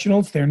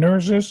professionals, they're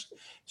nurses.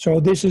 So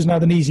this is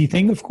not an easy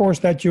thing, of course,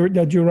 that you're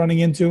running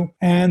into.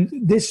 And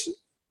this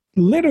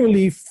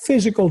literally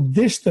physical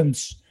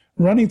distance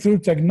running through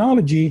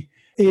technology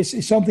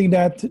is something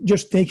that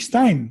just takes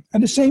time.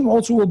 And the same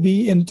also will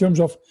be in terms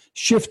of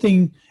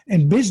shifting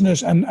in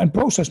business and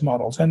process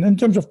models. And in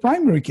terms of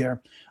primary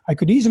care, I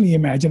could easily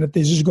imagine that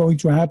this is going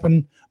to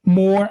happen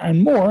more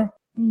and more.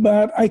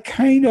 But I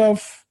kind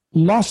of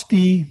lost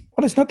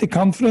it's not the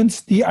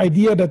confidence, the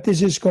idea that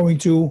this is going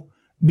to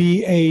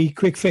be a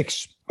quick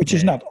fix, which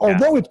is not.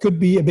 Although it could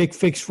be a big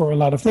fix for a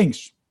lot of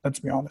things, let's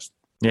be honest.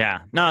 Yeah,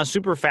 no,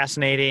 super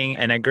fascinating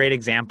and a great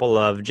example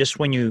of just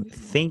when you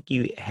think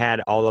you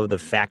had all of the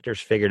factors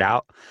figured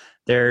out,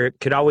 there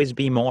could always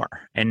be more,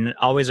 and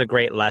always a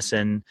great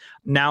lesson.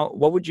 Now,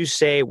 what would you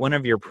say one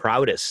of your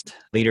proudest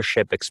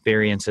leadership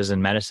experiences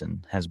in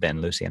medicine has been,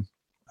 Lucien?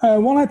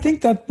 Well, I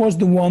think that was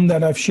the one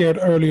that I've shared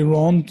earlier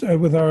on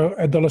with our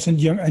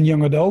adolescent and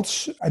young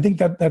adults. I think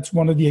that's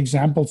one of the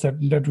examples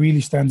that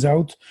really stands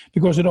out,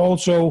 because it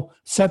also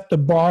set the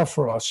bar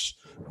for us,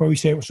 where we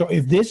say, so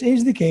if this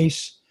is the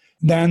case,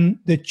 then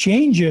the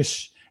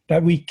changes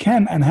that we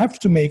can and have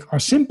to make are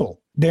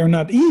simple. They're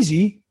not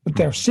easy, but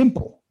they're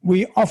simple.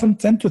 We often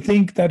tend to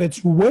think that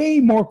it's way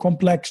more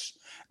complex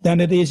than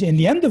it is in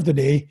the end of the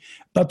day,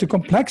 but the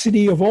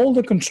complexity of all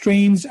the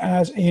constraints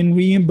as in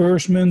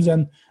reimbursements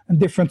and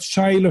different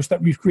silos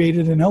that we've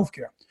created in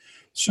healthcare.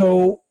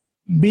 So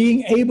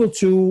being able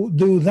to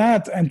do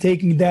that and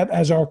taking that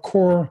as our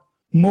core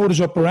modus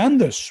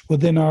operandus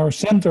within our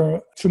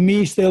center, to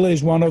me, still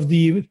is one of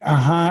the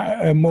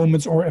aha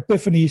moments or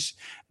epiphanies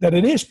that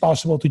it is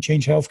possible to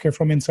change healthcare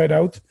from inside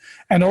out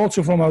and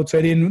also from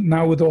outside in.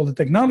 Now with all the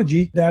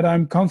technology, that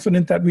I'm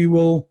confident that we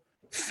will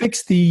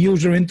fix the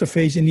user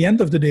interface in the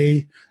end of the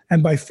day.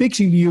 And by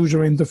fixing the user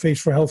interface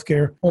for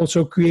healthcare,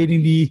 also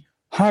creating the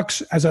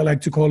HUX, as I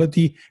like to call it,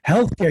 the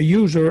healthcare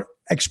user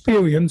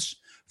experience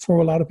for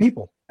a lot of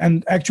people.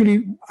 And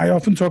actually, I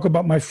often talk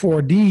about my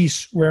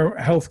 4Ds, where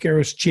healthcare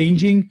is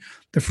changing.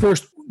 The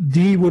first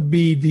D would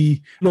be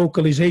the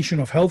localization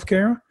of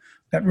healthcare,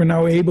 that we're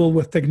now able,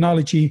 with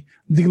technology,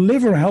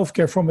 deliver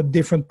healthcare from a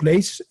different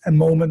place and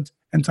moment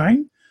and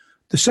time.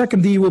 The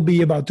second D will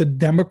be about the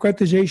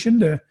democratization.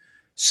 The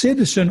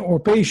citizen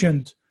or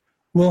patient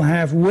will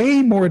have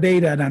way more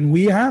data than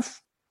we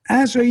have.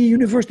 As a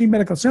university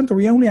medical center,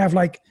 we only have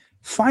like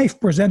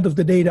 5% of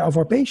the data of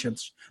our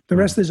patients. The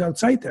rest is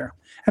outside there.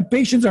 And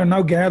patients are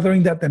now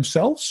gathering that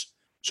themselves.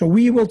 So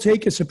we will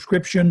take a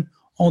subscription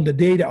on the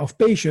data of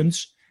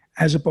patients,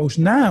 as opposed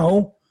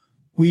now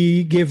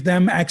we give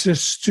them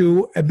access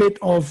to a bit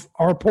of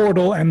our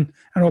portal and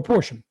our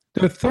portion.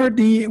 The third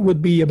D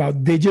would be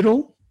about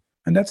digital.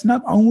 And that's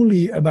not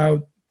only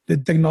about the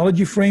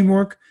technology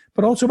framework,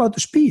 but also about the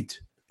speed.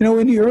 You know,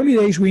 in the early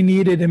days, we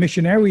needed a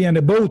missionary and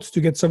a boat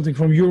to get something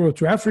from Europe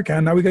to Africa,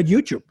 and now we got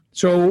YouTube.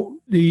 So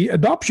the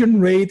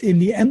adoption rate in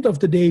the end of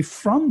the day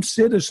from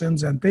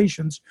citizens and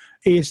patients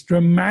is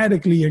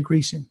dramatically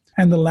increasing.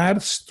 And the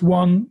last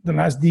one, the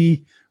last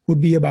D,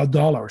 would be about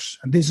dollars.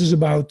 And this is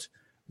about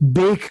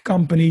big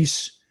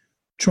companies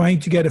trying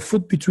to get a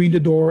foot between the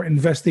door,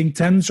 investing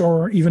tens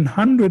or even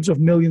hundreds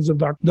of millions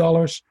of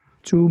dollars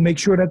to make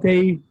sure that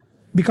they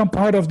become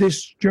part of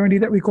this journey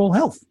that we call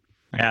health.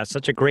 Yeah,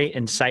 such a great,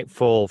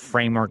 insightful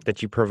framework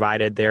that you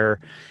provided there.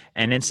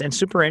 And it's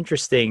super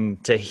interesting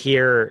to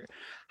hear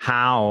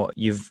how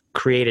you've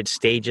created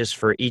stages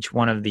for each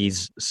one of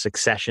these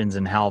successions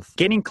in health.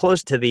 Getting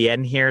close to the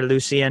end here,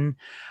 Lucien,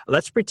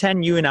 let's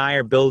pretend you and I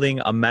are building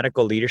a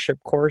medical leadership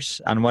course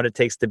on what it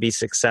takes to be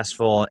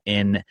successful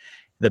in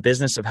the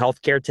business of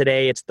healthcare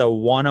today. It's the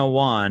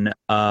 101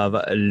 of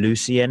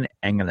Lucien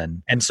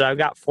Engelen. And so I've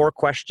got 4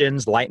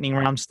 questions, lightning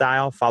round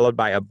style, followed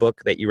by a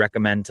book that you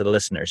recommend to the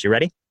listeners. You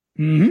ready?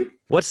 Mm-hmm.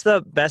 What's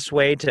the best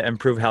way to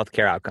improve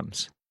healthcare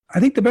outcomes? I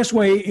think the best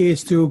way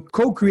is to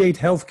co-create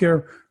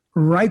healthcare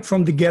right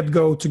from the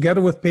get-go, together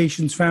with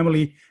patients,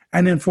 family,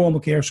 and informal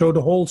care. So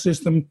the whole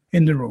system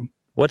in the room.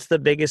 What's the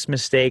biggest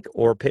mistake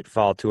or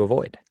pitfall to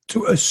avoid?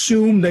 To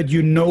assume that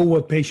you know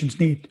what patients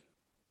need.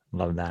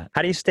 Love that.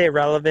 How do you stay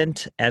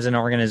relevant as an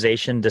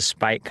organization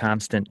despite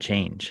constant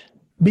change?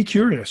 Be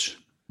curious.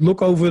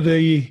 Look over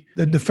the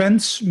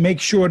fence. Make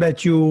sure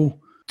that you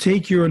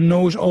take your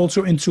nose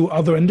also into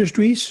other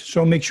industries.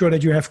 So make sure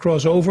that you have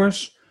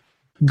crossovers.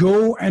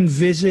 Go and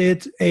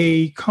visit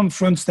a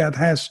conference that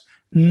has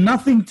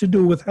nothing to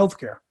do with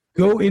healthcare.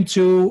 Go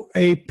into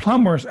a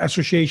plumbers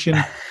association.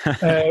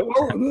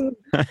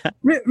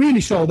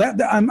 Really so.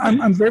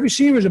 I'm very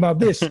serious about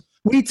this.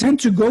 We tend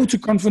to go to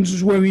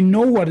conferences where we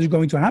know what is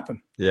going to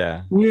happen.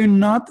 Yeah. We're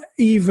not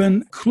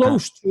even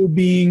close to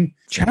being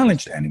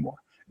challenged anymore.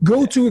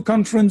 Go to a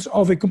conference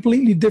of a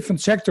completely different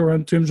sector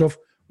in terms of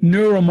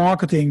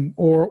neuromarketing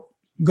or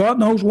God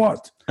knows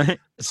what.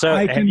 So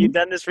have you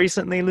done this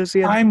recently,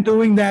 Lucien? I'm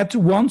doing that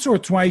once or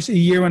twice a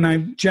year, and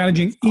I'm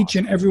challenging each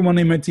and everyone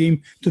in my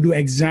team to do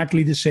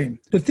exactly the same.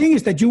 The thing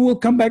is that you will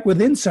come back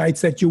with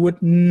insights that you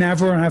would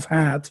never have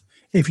had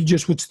if you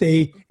just would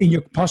stay in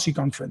your posse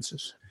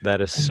conferences.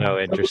 That is so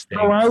interesting.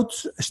 Go out,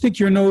 stick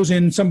your nose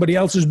in somebody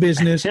else's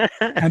business,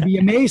 and be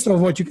amazed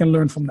of what you can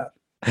learn from that.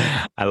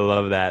 I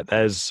love that.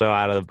 That is so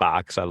out of the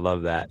box. I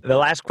love that. The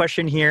last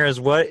question here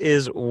is, what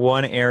is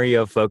one area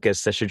of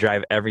focus that should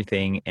drive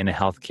everything in a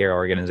healthcare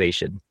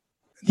organization?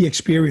 The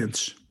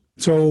experience.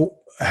 So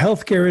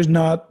healthcare is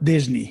not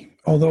Disney,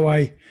 although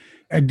I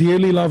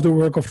dearly love the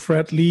work of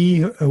Fred Lee,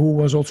 who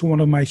was also one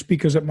of my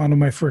speakers at one of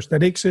my first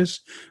TEDx's,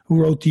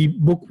 who wrote the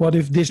book, What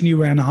If Disney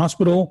Ran a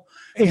Hospital?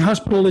 A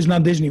hospital is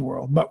not Disney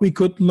World, but we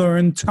could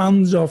learn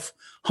tons of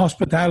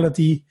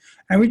hospitality.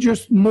 And we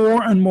just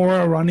more and more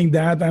are running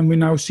that. And we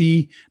now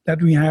see that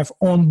we have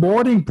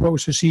onboarding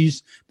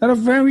processes that are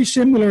very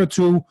similar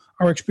to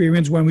our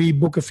experience when we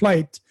book a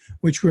flight,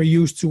 which we're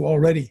used to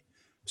already.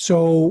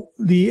 So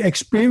the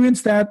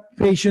experience that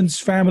patients,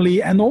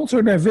 family, and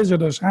also their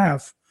visitors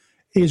have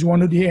is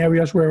one of the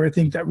areas where I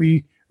think that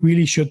we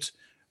really should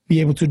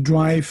be able to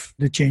drive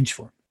the change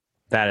for.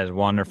 That is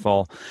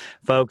wonderful.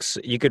 Folks,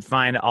 you could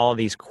find all of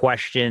these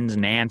questions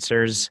and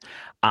answers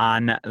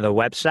on the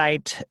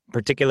website.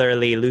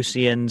 Particularly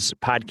Lucien's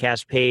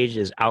podcast page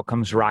is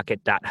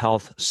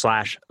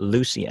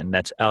outcomesrocket.health/Lucien.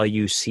 That's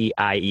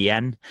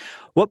Lucien.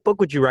 What book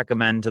would you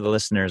recommend to the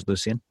listeners,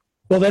 Lucien?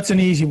 Well, that's an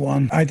easy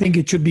one. I think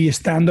it should be a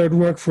standard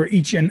work for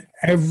each and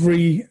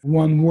every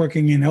one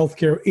working in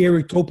healthcare.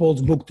 Eric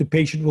Topol's book, The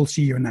Patient Will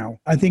See You Now.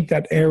 I think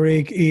that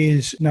Eric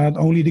is not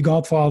only the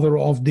godfather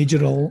of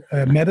digital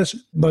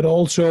medicine, but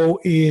also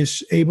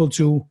is able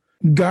to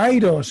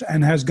guide us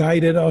and has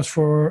guided us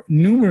for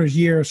numerous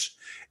years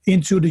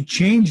into the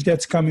change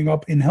that's coming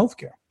up in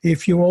healthcare.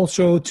 If you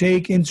also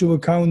take into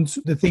account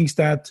the things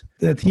that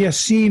he has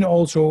seen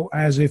also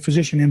as a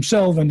physician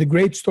himself and the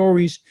great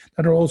stories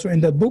that are also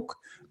in that book,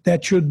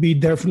 that should be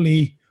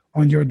definitely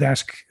on your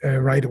desk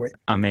right away.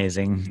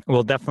 Amazing.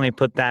 We'll definitely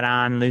put that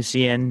on,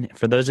 Lucien.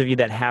 For those of you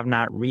that have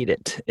not read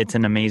it, it's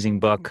an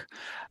amazing book.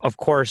 Of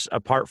course,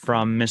 apart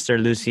from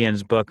Mr.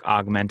 Lucien's book,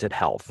 Augmented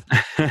Health.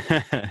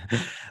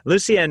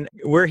 Lucien,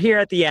 we're here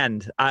at the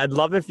end. I'd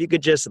love if you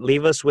could just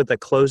leave us with a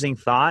closing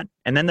thought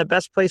and then the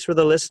best place where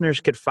the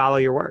listeners could follow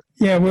your work.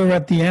 Yeah, we're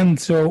at the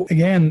end. So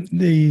again,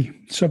 the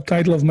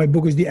subtitle of my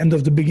book is The End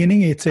of the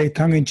Beginning. It's a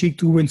tongue-in-cheek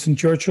to Winston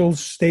Churchill's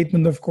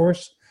statement, of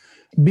course.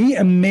 Be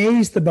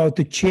amazed about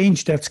the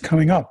change that's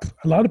coming up.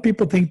 A lot of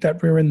people think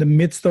that we're in the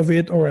midst of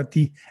it or at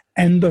the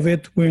end of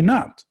it. We're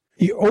not.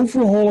 The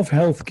overhaul of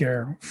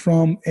healthcare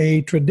from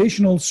a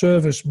traditional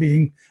service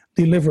being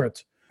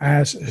delivered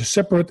as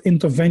separate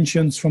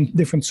interventions from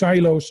different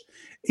silos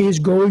is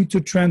going to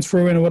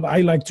transfer in what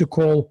I like to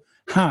call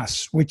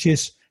HaaS, which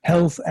is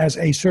health as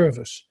a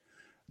service.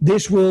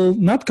 This will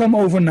not come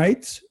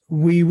overnight.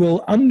 We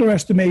will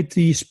underestimate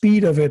the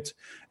speed of it,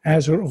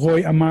 as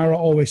Roy Amara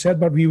always said,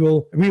 but we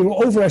will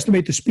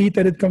overestimate the speed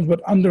that it comes, but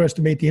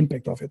underestimate the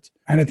impact of it.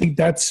 And I think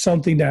that's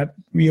something that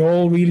we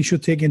all really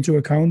should take into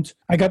account.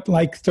 I got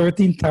like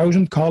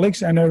 13,000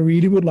 colleagues, and I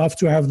really would love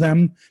to have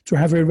them to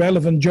have a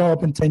relevant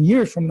job in 10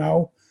 years from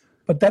now,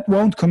 but that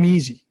won't come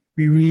easy.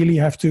 We really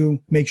have to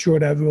make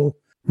sure that we'll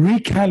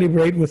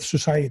recalibrate with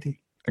society.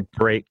 A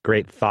great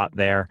thought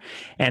there.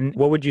 And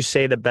what would you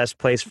say the best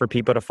place for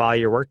people to follow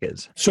your work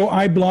is? So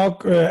I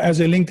blog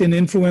as a LinkedIn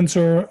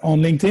influencer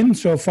on LinkedIn.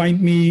 So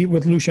find me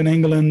with Lucien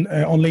Engelen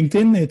on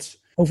LinkedIn. It's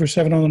over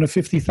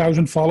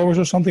 750,000 followers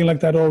or something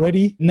like that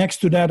already. Next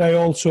to that, I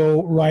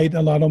also write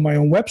a lot on my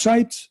own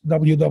website,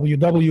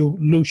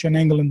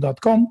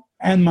 www.lucienengelen.com.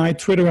 And my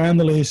Twitter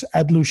handle is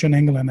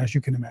 @LucienEngelen, as you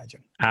can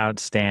imagine.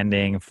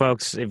 Outstanding.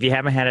 Folks, if you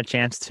haven't had a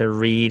chance to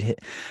read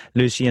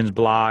Lucien's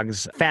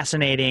blogs,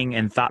 fascinating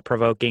and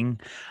thought-provoking,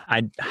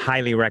 I'd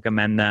highly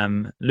recommend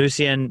them.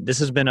 Lucien, this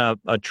has been a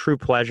true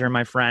pleasure,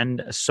 my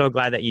friend. So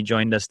glad that you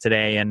joined us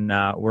today, and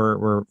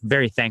we're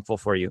very thankful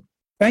for you.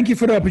 Thank you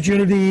for the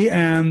opportunity,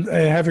 and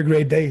have a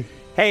great day.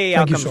 Hey,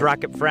 Outcomes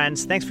Rocket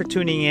friends. Thanks for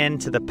tuning in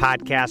to the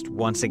podcast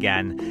once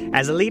again.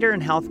 As a leader in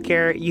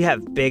healthcare, you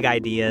have big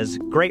ideas,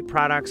 great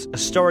products, a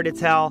story to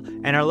tell,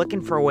 and are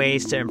looking for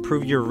ways to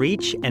improve your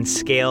reach and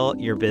scale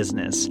your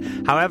business.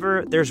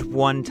 However, there's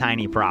one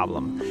tiny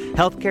problem.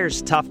 Healthcare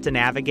is tough to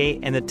navigate,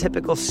 and the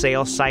typical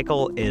sales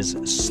cycle is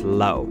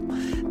slow.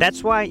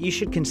 That's why you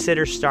should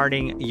consider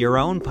starting your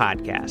own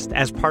podcast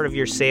as part of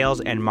your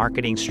sales and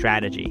marketing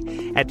strategy.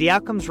 At the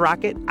Outcomes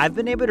Rocket, I've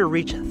been able to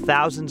reach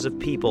thousands of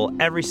people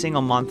every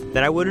single month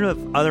that I wouldn't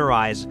have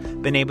otherwise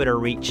been able to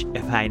reach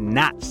if I had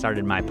not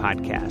started my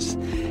podcast.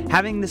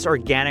 Having this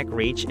organic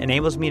reach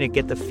enables me to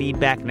get the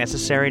feedback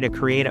necessary to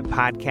create a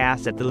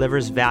podcast that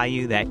delivers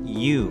value that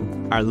you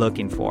are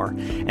looking for.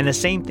 And the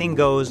same thing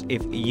goes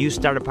if you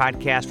start a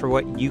podcast for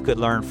what you could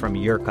learn from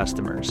your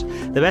customers.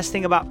 The best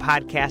thing about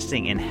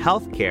podcasting in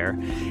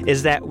healthcare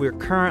is that we're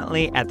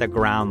currently at the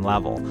ground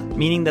level,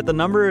 meaning that the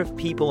number of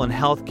people in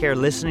healthcare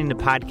listening to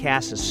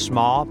podcasts is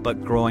small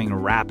but growing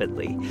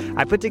rapidly.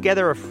 I put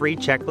together a free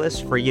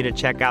checklist for you to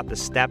check out the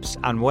steps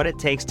on what it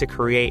takes to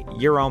create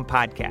your own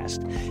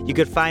podcast. You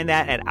could find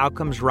that at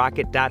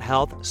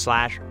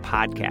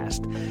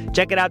outcomesrocket.health/podcast.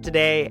 Check it out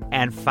today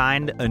and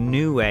find a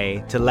new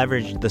way to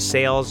leverage the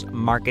sales,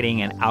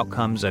 marketing, and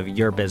outcomes of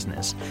your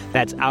business.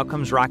 That's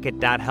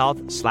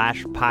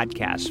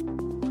outcomesrocket.health/podcast.